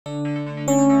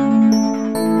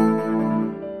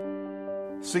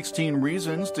16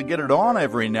 reasons to get it on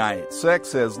every night.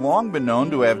 Sex has long been known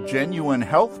to have genuine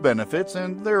health benefits,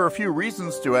 and there are a few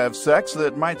reasons to have sex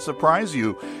that might surprise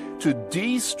you. To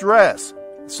de-stress.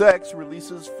 Sex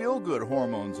releases feel-good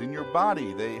hormones in your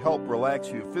body. They help relax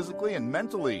you physically and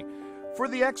mentally. For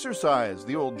the exercise,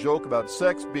 the old joke about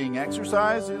sex being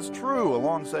exercise is true. A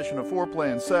long session of foreplay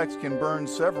and sex can burn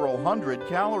several hundred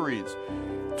calories.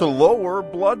 To lower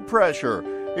blood pressure.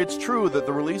 It's true that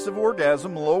the release of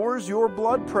orgasm lowers your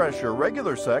blood pressure.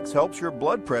 Regular sex helps your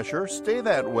blood pressure stay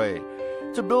that way.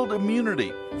 To build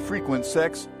immunity. Frequent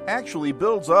sex actually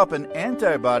builds up an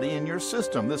antibody in your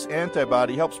system. This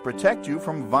antibody helps protect you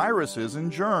from viruses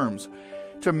and germs.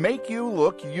 To make you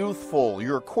look youthful.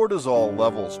 Your cortisol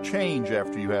levels change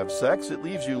after you have sex. It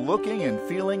leaves you looking and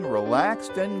feeling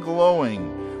relaxed and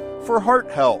glowing. For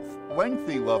heart health.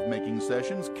 Lengthy lovemaking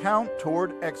sessions count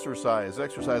toward exercise.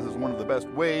 Exercise is one of the best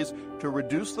ways to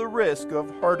reduce the risk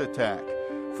of heart attack.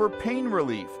 For pain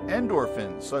relief,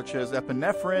 endorphins such as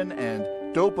epinephrine and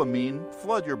dopamine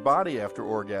flood your body after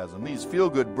orgasm. These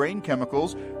feel-good brain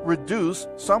chemicals reduce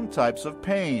some types of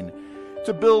pain.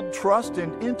 To build trust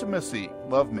and intimacy,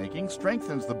 lovemaking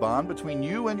strengthens the bond between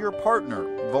you and your partner.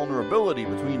 Vulnerability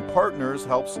between partners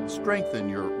helps strengthen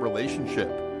your relationship.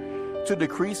 To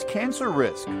decrease cancer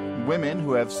risk, women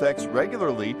who have sex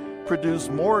regularly produce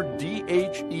more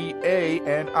DHEA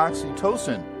and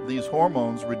oxytocin. These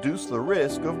hormones reduce the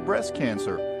risk of breast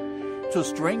cancer. To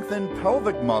strengthen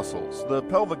pelvic muscles, the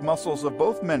pelvic muscles of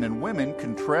both men and women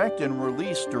contract and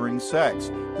release during sex.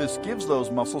 This gives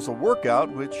those muscles a workout,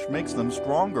 which makes them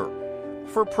stronger.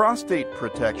 For prostate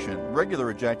protection, regular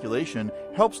ejaculation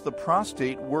helps the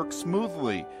prostate work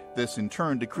smoothly. This in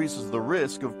turn decreases the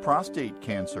risk of prostate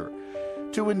cancer.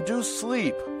 To induce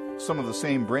sleep, some of the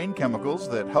same brain chemicals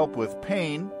that help with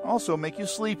pain also make you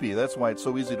sleepy. That's why it's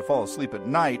so easy to fall asleep at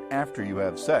night after you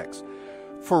have sex.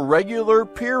 For regular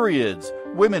periods,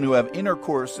 women who have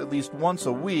intercourse at least once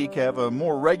a week have a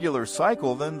more regular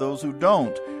cycle than those who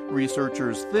don't.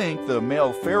 Researchers think the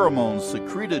male pheromones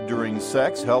secreted during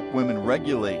sex help women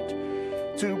regulate.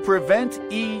 To prevent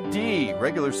ED,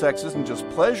 regular sex isn't just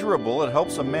pleasurable, it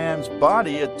helps a man's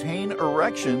body attain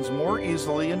erections more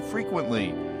easily and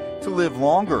frequently. To live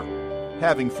longer,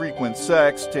 having frequent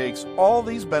sex takes all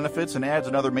these benefits and adds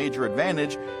another major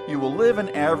advantage. You will live an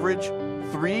average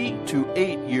 3 to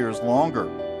 8 years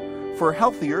longer. For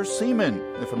healthier semen,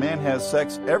 if a man has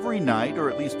sex every night or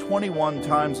at least 21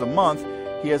 times a month,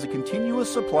 he has a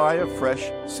continuous supply of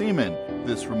fresh semen.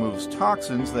 This removes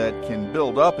toxins that can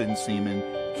build up in semen,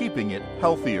 keeping it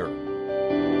healthier.